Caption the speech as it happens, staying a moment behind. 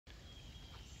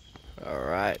All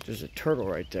right, there's a turtle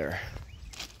right there.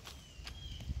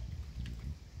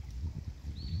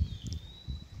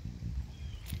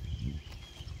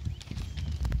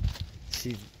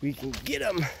 See if we can get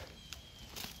him.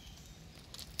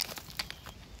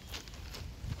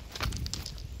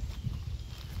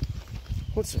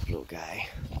 What's up, little guy?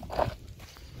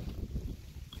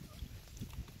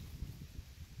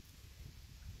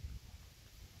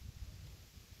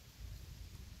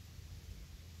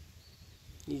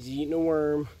 He's eating a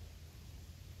worm.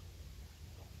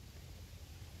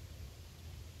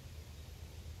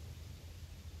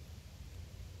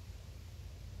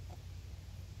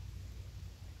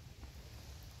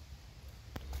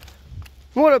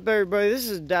 What up, everybody? This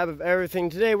is a dab of everything.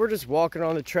 Today we're just walking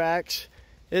on the tracks.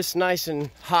 It's nice and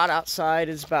hot outside.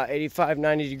 It's about 85,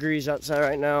 90 degrees outside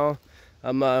right now.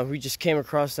 We just came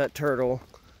across that turtle,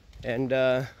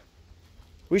 and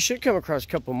we should come across a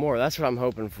couple more. That's what I'm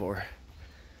hoping for.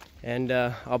 And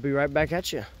I'll be right back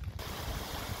at you.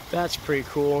 That's pretty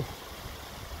cool.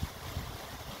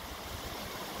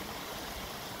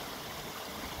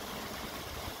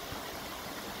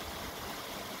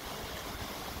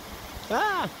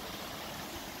 Ah!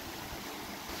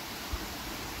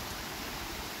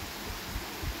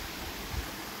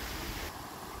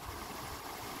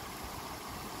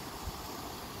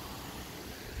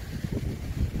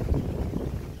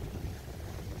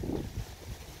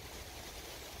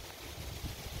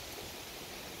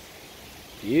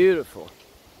 Beautiful.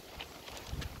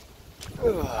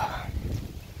 Ugh.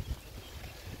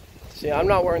 See, I'm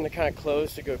not wearing the kind of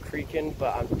clothes to go creeking,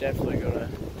 but I'm definitely gonna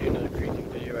do another creeking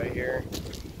video right here.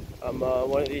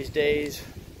 One of these days,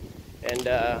 and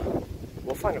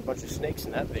we'll find a bunch of snakes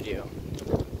in that video.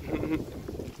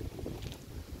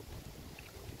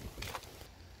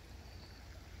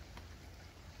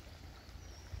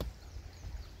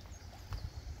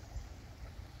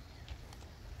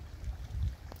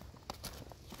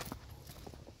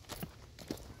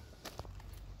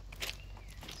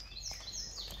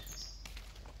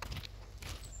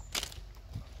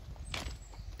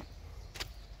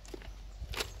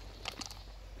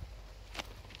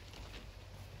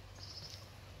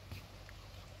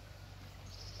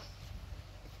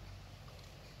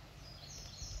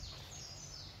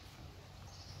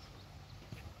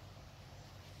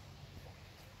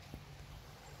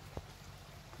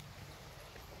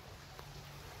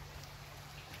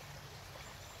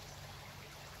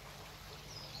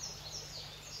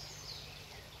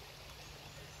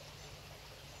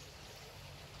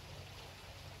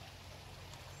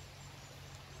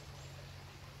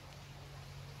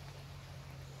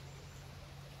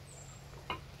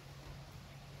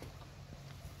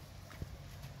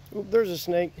 Oh, there's a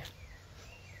snake.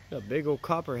 A big old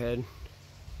copperhead.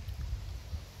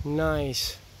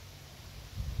 Nice.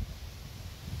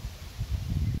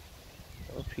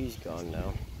 Oh, he's gone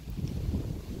now.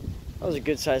 That was a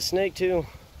good sized snake too.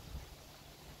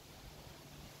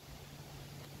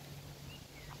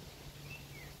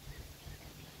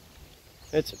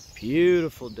 It's a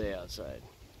beautiful day outside.